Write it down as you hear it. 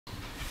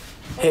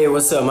Hey,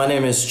 what's up? My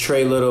name is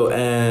Trey Little,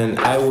 and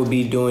I will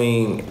be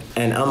doing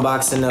an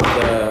unboxing of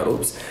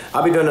the.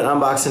 I'll be doing an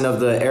unboxing of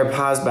the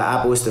Airpods by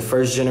Apple. It's the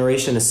first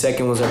generation. The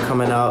second ones are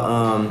coming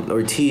out,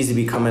 or teased to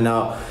be coming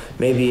out,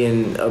 maybe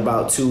in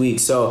about 2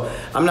 weeks. So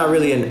I'm not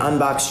really an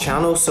unbox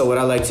channel. So what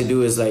I like to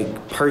do is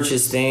like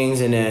purchase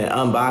things and then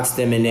unbox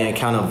them and then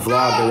kind of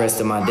vlog the rest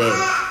of my day.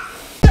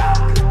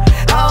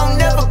 I don't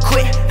never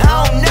quit.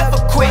 I don't never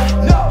quit.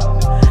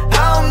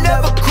 I don't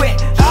never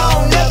quit. I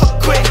don't never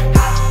quit.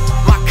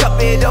 My cup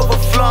it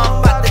overflow. I'm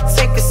about to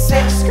take a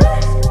sip.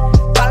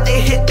 About to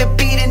hit the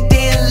beat and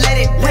then let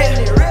it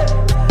rip.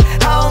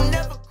 I don't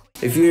never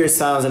quit. If you hear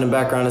sounds in the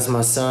background, it's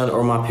my son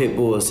or my pit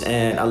bulls,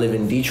 and I live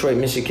in Detroit,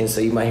 Michigan,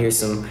 so you might hear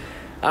some,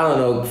 I don't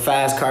know,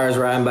 fast cars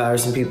riding by or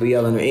some people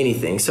yelling or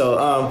anything.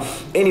 So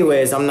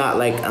anyways, I'm not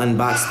like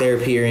unbox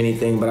therapy or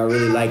anything, but I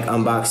really like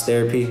unbox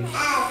therapy.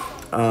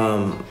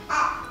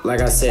 Like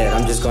I said,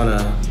 I'm just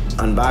gonna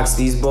unbox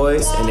these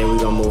boys and then we're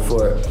gonna move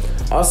forward.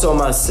 Also,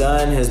 my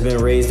son has been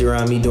raised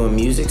around me doing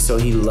music, so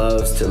he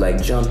loves to like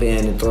jump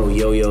in and throw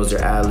yo-yos or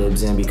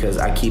ad-libs in because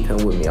I keep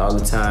him with me all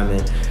the time,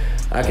 and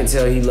I can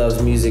tell he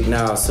loves music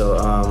now. So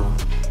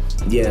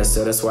yeah,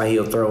 so that's why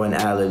he'll throw in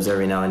ad-libs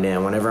every now and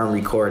then. Whenever I'm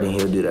recording,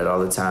 he'll do that all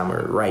the time,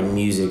 or writing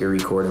music or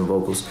recording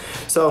vocals.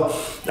 So, all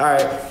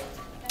right.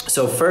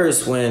 So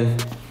first, when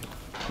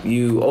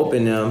you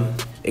open them,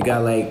 it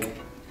got like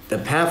the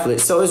pamphlet.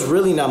 So it's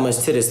really not much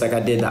to this. Like I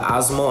did the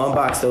Osmo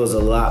unbox, there was a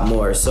lot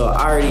more. So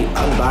I already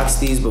unboxed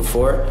these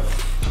before.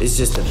 It's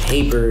just the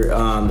paper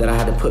that I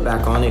had to put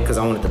back on it because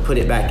I wanted to put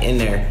it back in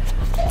there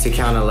to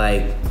kind of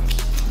like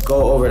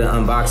go over the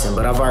unboxing.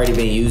 But I've already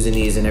been using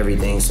these and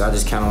everything, so I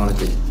just kind of wanted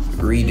to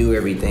redo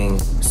everything.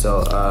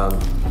 So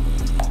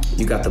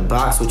you got the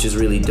box, which is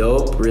really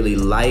dope, really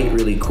light,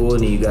 really cool.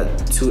 And then you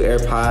got 2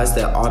 AirPods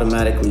that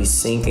automatically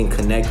sync and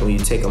connect when you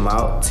take them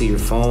out to your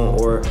phone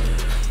or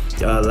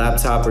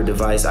laptop or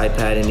device,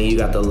 iPad. And then you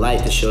got the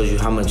light that shows you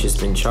how much it's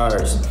been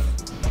charged.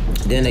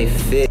 Then they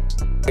fit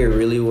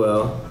really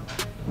well.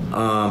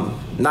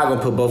 Not gonna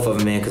put both of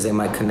them in because they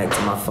might connect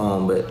to my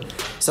phone, but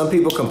some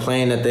people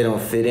complain that they don't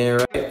fit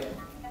in right,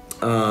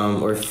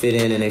 or fit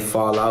in and they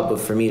fall out, but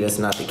for me that's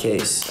not the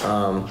case.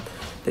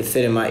 They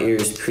fit in my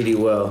ears pretty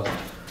well.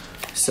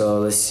 So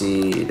let's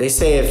see, they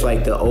say if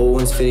like the old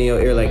ones fit in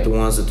your ear, like the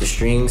ones with the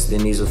strings,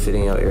 then these will fit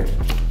in your ear.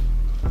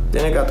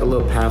 Then I got the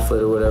little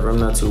pamphlet or whatever. I'm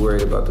not too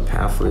worried about the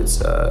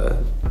pamphlets. I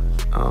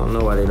don't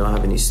know why they don't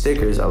have any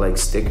stickers. I like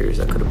stickers.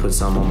 I could have put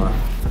some on my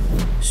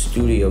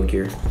studio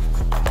gear.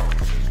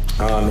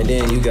 And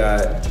then you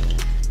got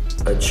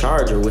a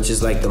charger, which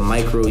is like the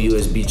micro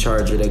USB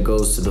charger that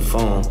goes to the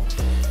phone.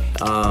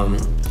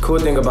 Cool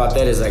thing about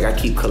that is like I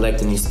keep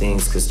collecting these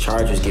things because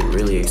chargers get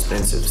really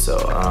expensive. So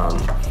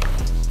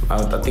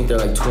I think they're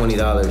like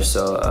 $20.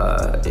 So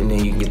and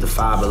then you can get the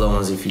Five Below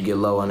ones if you get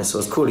low on it. So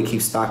it's cool to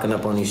keep stocking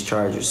up on these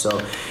chargers. So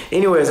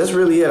anyways, that's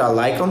really it. I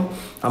like them.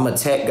 I'm a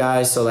tech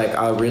guy, so like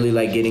I really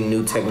like getting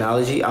new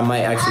technology. I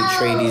might actually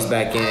trade these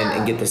back in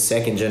and get the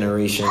 2nd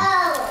generation,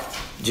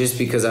 just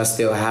because I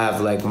still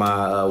have like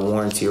my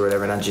warranty or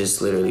whatever, and I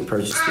just literally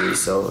purchased these.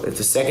 So if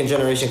the 2nd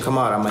generation come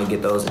out, I might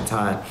get those in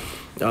time.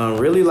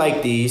 Really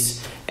like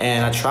these,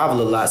 and I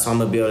travel a lot, so I'm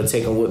gonna be able to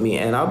take them with me,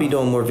 and I'll be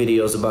doing more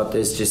videos about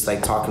this, just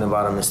like talking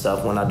about them and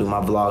stuff when I do my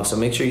vlog. So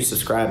make sure you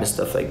subscribe and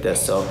stuff like that.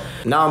 So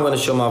now I'm gonna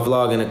show my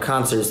vlog and the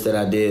concerts that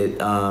I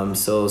did.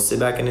 So sit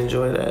back and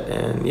enjoy that,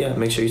 and yeah,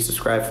 make sure you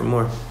subscribe for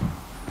more.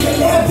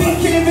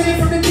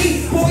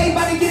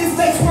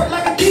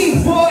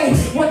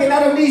 Working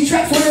out on these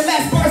tracks when the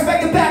last bars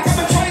back to back. I'm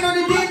a train on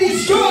the D&D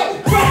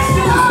short.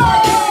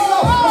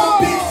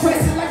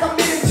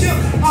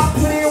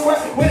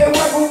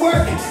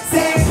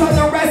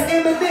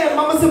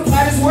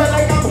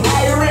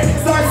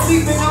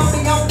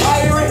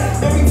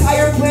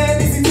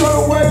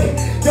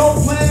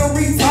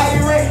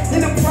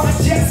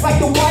 Like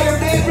the wire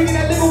man, bringing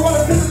that liver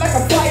water feeling like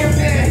a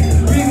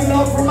fireman. Breathing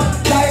up from my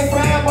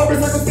diaphragm, my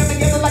circles come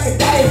together like a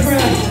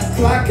diagram.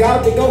 Clock out,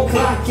 they go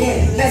clock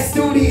in. That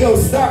studio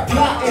start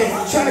plotting,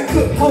 trying to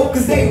cook hope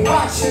cause they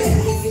watching.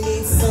 If you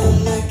need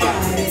some, I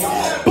got it.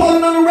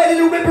 Blowing on the ready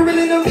to rip,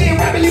 really no man,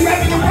 rapidly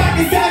rapping and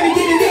rocking, time to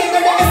get it in.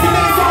 Got the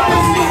estimated, so I'm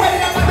pushing it right.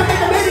 I'm not gonna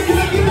make a minute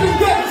cause I'm giving it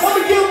good.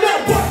 I'ma give them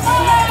that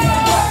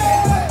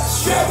butt.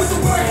 Straight with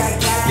the word,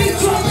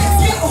 Detroit, let's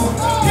get on.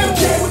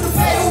 MJ with the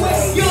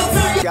fadeaway, you'll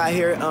turn. Got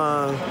here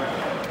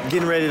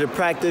getting ready to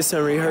practice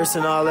and rehearse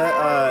and all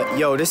that.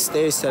 Yo, this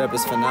stage setup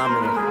is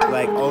phenomenal.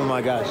 Like, oh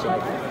my gosh,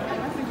 like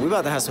we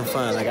about to have some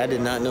fun. Like I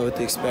did not know what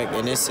to expect,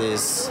 and this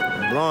is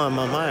blowing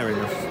my mind right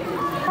now.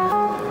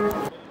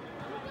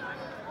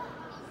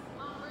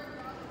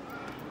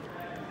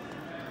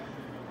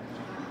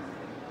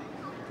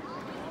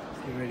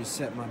 Get ready to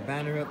set my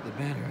banner up, the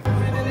banner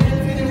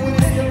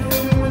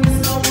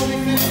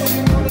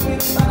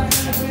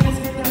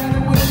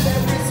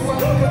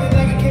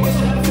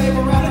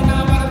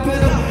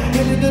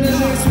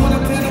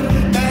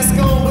Mask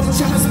on with the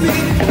chopper speed.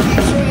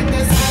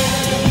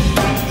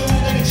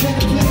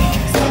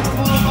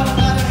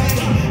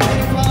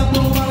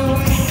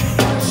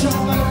 Show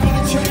by the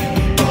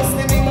penetrate. Don't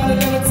stand me by the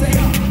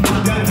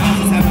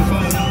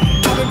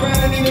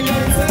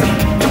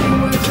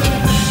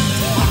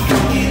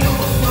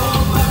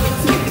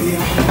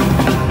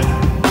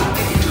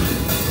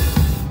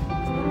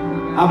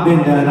I've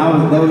been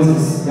done. That was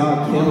just,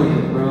 y'all killing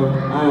it, bro.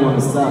 I didn't want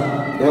to stop.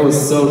 That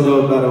was so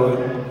dope, by the way.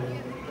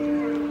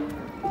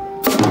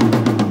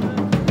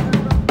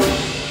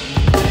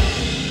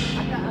 I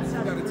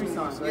got 2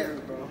 songs, right? Yeah,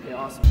 bro. Okay,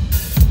 awesome.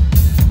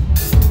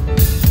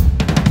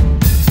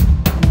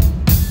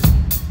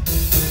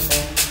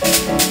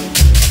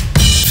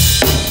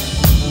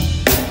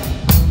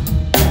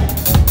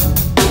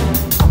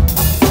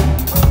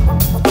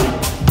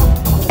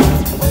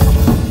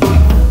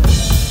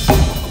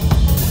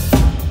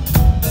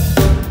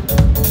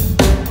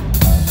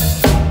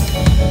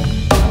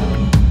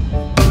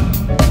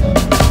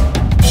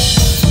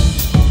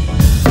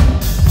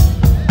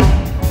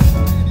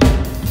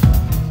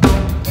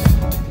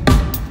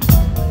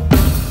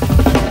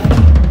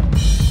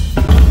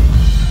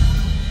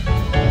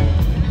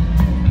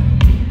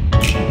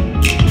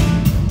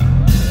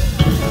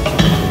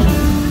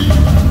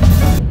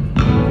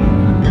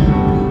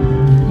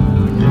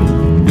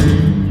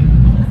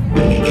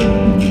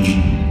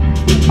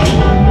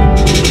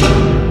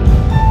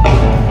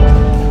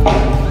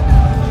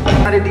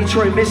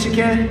 Detroit,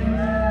 Michigan.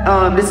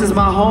 This is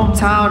my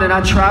hometown and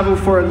I travel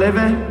for a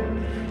living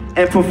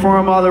and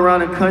perform all around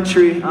the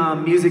country.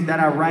 Music that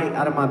I write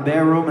out of my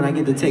bedroom and I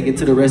get to take it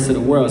to the rest of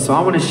the world. So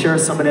I want to share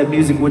some of that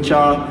music with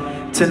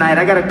y'all tonight.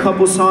 I got a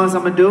couple songs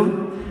I'm gonna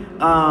do.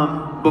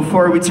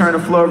 Before we turn the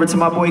floor over to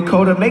my boy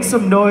Coda. Make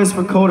some noise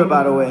for Coda,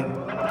 by the way.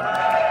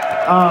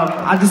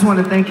 I just want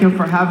to thank him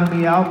for having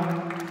me out.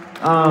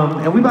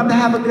 And we about to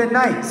have a good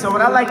night. So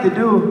what I like to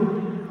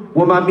do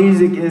with my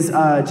music is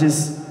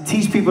just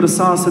teach people the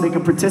song so they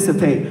can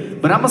participate.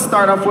 But I'm gonna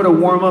start off with a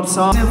warm-up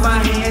song. In my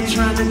head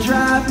trying to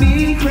drive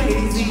me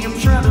crazy. I'm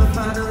trying to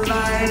find a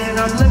light and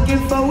I'm looking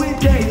for it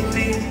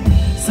daily.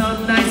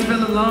 Some nights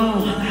feel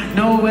alone,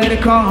 nowhere to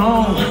call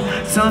home.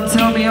 Some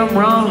tell me I'm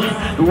wrong,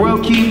 the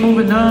world keep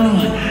moving on.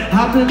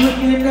 I've been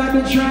looking, I've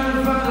been trying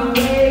to find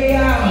a way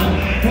out.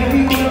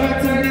 Everywhere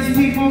I turn, these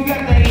people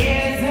got their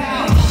hands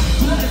out.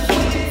 Blood,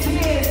 sweat, and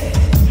tears,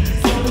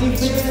 so many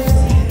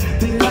fears,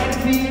 been like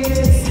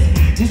fears,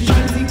 just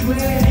trying to see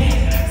clear.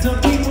 Some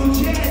people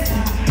just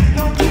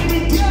don't get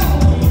it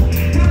done.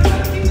 Now try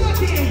to keep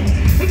looking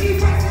and keep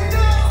pressing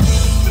on.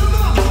 Come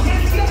on,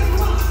 let's go, come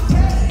on.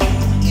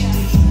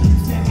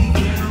 Set me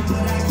down,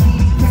 but I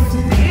keep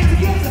pressing it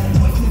together.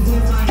 Voices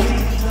in my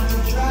head trying to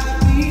drive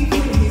me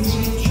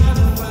crazy. Trying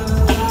to find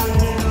a light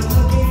and I'm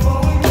looking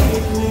for it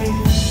lately.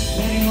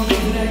 They ain't gonna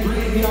make it that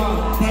graveyard.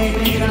 They ain't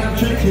making out of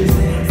trenches.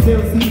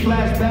 Still see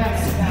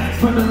flashbacks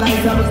from the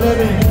life I was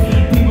living.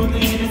 People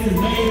thinking this is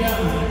made up.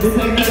 This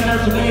ain't nothing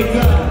else to make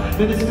up.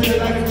 Then it's feeling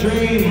like a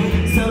dream.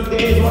 Some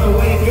days wanna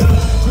wake up.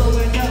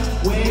 Growing up,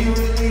 where you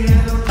really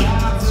had no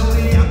job. So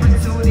the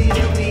opportunity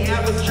that we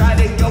have was try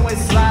to go and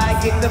slide.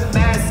 Get the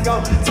mask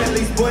on. Tell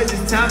these boys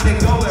it's time to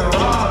go and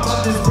rob.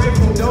 I'm just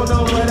grateful, don't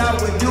know what I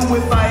would do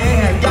if I ain't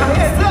had. Y'all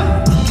hands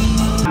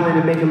up! I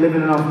wanted to make a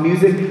living off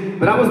music,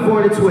 but I was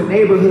born into a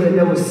neighborhood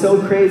that was so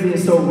crazy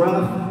and so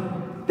rough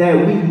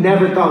that we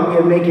never thought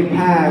we'd make it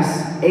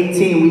past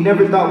 18. We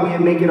never thought we'd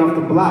make it off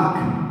the block.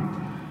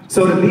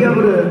 So to be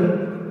able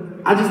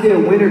to, I just did a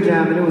winter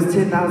jam and there was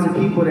 10,000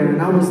 people there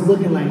and I was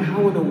looking like,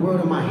 how in the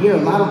world am I here? A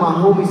lot of my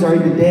homies are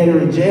either dead or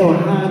in jail.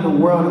 How in the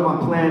world am I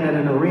playing at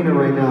an arena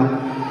right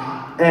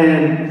now?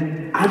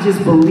 And I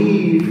just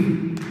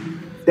believe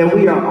that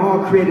we are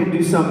all created to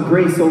do something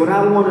great. So what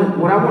I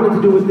wanted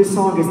to do with this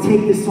song is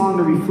take this song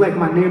to reflect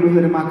my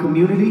neighborhood and my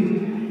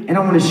community. And I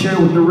want to share it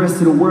with the rest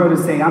of the world and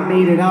say, I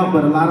made it out,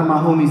 but a lot of my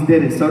homies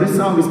didn't. So this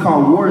song is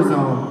called War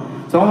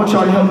Zone. So I want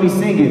y'all to help me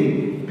sing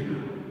it.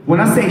 When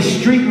I say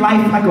street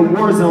life like a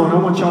war zone, I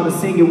want y'all to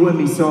sing it with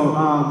me. So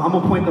I'm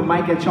gonna point the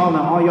mic at y'all and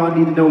all y'all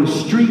need to know is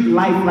street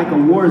life like a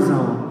war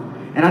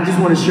zone. And I just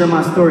want to share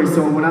my story.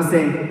 So when I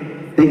say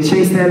they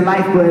chase that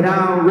life, but I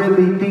don't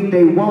really think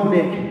they want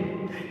it.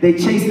 They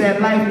chase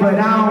that life, but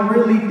I don't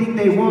really think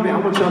they want it. I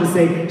want y'all to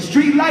say,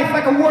 street life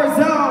like a war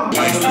zone.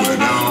 Life, but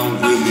I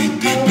don't really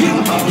think they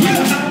want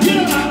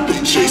it.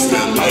 They chase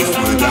that life,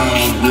 but I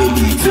don't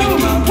really think they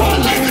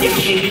want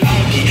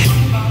it.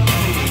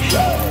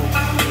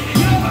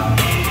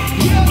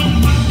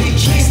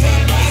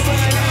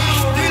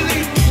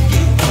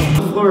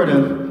 Florida,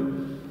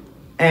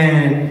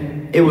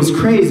 and it was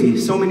crazy.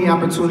 So many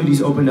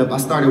opportunities opened up. I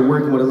started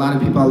working with a lot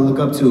of people I look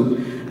up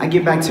to. I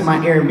get back to my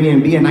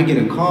Airbnb and I get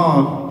a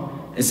call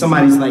and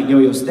somebody's like, yo,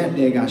 your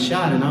stepdad got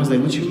shot. And I was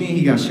like, what you mean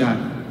he got shot?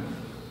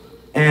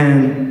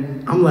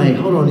 And I'm like,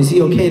 hold on, is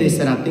he okay? They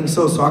said, I think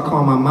so. So I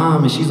call my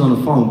mom and she's on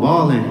the phone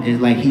bawling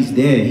and like, he's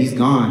dead, he's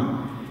gone.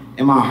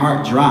 And my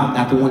heart dropped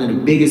after one of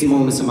the biggest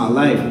moments of my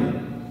life.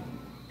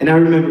 And I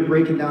remember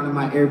breaking down in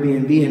my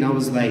Airbnb and I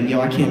was like,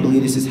 yo, I can't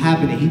believe this is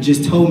happening. He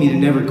just told me to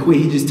never quit.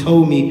 He just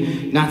told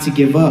me not to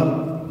give up.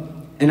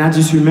 And I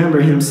just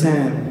remember him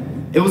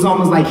saying, it was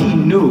almost like he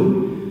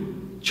knew,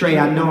 Trey,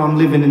 I know I'm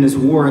living in this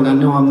war and I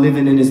know I'm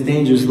living in this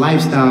dangerous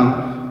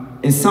lifestyle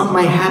and something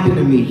might happen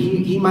to me.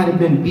 He might have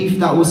been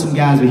beefed out with some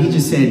guys, but he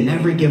just said,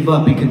 never give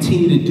up and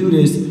continue to do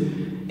this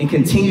and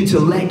continue to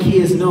let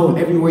kids know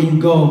everywhere you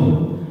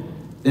go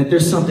that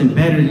there's something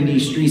better than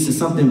these streets, and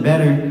something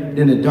better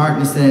than the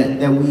darkness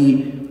that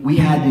we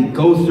had to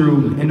go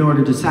through in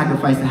order to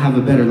sacrifice to have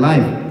a better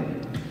life.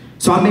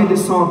 So I made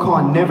this song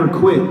called Never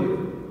Quit.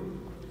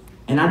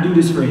 And I do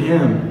this for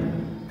him.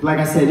 Like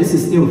I said, this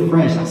is still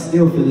fresh. I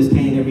still feel this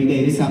pain every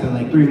day. This happened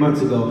like 3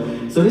 months ago.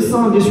 So this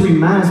song just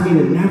reminds me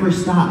to never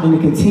stop and to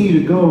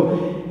continue to go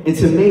and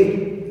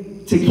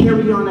to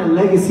carry on that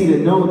legacy, to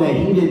know that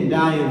he didn't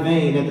die in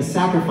vain, that the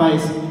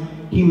sacrifice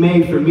he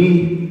made for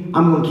me,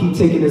 I'm gonna keep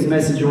taking this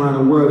message around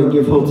the world and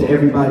give hope to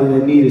everybody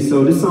that needs it.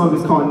 So this song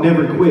is called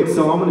Never Quit.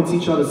 So I'm gonna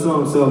teach y'all the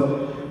song.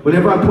 So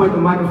whenever I point the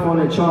microphone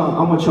at y'all,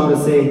 I want y'all to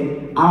say,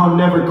 I'll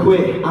never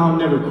quit, I'll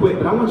never quit.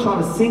 But I want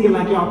y'all to sing it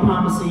like y'all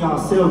promising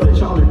yourselves that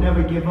y'all will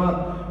never give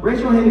up.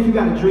 Raise your hand if you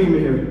got a dream in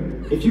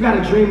here. If you got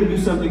a dream to do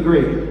something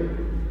great.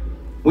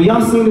 When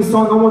y'all sing this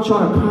song, I want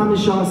y'all to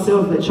promise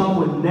yourselves that y'all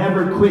would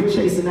never quit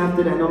chasing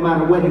after that no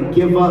matter what, and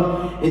give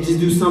up and just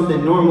do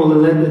something normal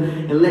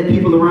and let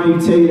people around you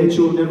tell you that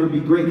you'll never be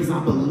great, because I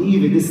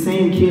believe it. This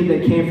same kid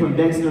that came from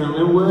Dexter and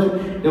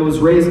Linwood, that was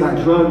raised by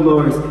drug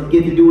lords,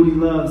 get to do what he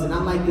loves. And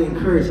I like to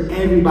encourage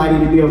everybody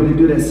to be able to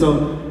do that.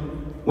 So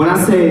when I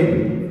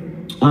say,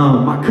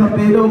 my cup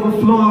ain't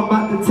overflow, I'm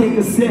about to take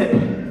a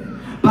sip.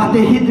 About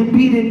to hit the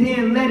beat and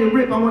then let it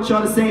rip. I want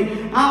y'all to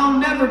say, I'll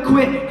never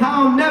quit,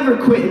 I'll never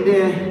quit. And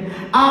then,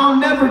 I'll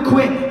never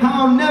quit,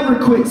 I'll never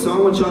quit. So I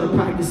want y'all to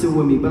practice it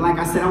with me. But like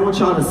I said, I want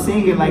y'all to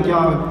sing it like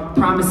y'all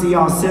promising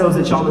yourselves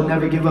that y'all will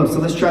never give up. So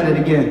let's try that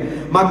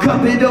again. My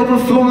cup ain't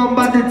overflow, I'm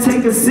about to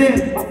take a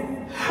sip.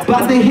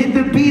 About to hit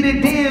the beat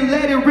and then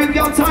let it rip.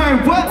 Y'all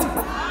turn, what?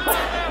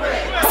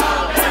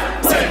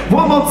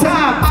 One more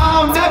time,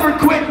 I'll never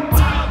quit.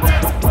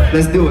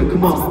 Let's do it,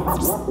 come on.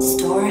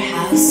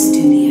 Storehouse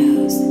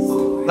Studios.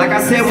 Like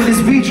I said, when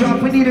this beat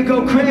drop, we need to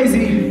go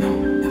crazy.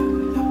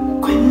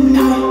 Come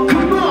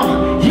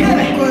on,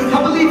 yeah.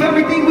 I believe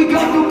everything we go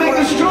through make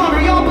us stronger.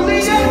 Y'all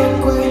believe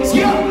that?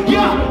 Yeah,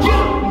 yeah,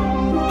 yeah.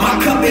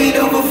 My cup ain't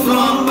overflow,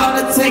 I'm about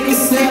to take a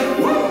sip.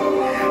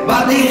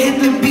 About to hit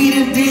the beat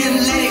and then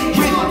let it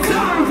rip.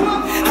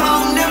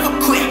 I'll never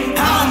quit,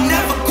 I'll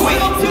never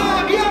quit.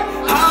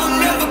 I'll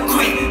never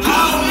quit,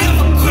 I'll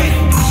never quit.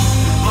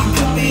 My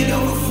cup ain't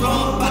overflow,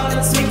 I'm about to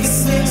take a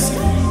sip.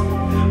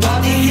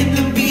 About to hit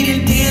the beat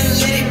and then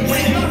let it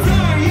rip.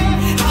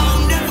 I'll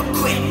never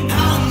quit,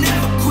 I'll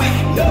never quit.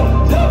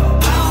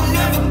 I'll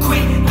never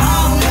quit,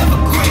 I'll never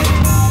quit.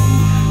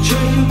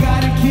 Sure, you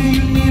got a kid,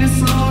 you need to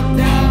slow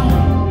down.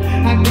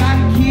 I got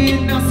a kid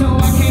now, so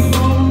I can't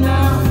fall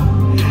now.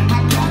 I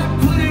gotta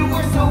put it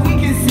work so we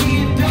can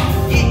see it done.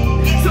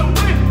 So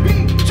when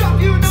beat drop,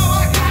 you know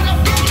I gotta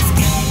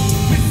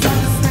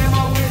misunderstand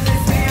my words, they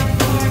say I'm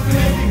going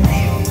crazy.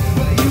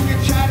 But you can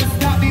try to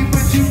stop me,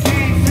 but you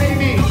can't save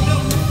me.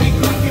 They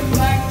clicking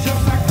black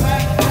jokes, I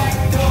clap black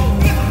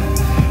dope.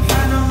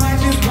 Find them, I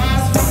just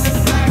rise from the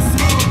black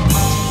smoke.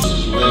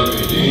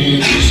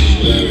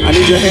 I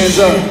need your hands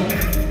up.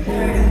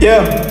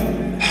 Yeah.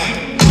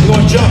 We're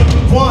gonna jump.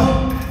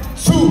 1,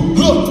 2,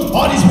 look.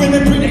 All these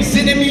women bring they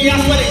sending me out,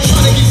 swear they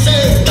trying to get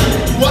saved.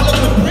 You all of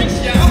the bricks,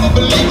 yeah, I'm a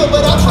believer,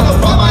 but I'm trying to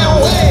find my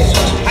own way.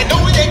 I know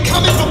where they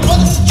coming from,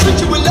 brothers to treat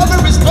you with love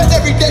and respect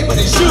every day, but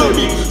they should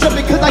be. Just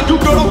because I do,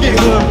 girl, don't get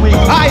hoodwinked.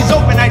 Eyes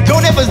open, I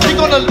don't ever think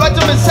on the right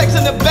to sex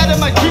in the bed of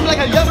my dream like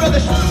I love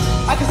other.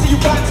 I can see you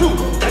got too.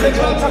 In the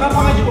club trying to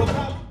find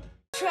you.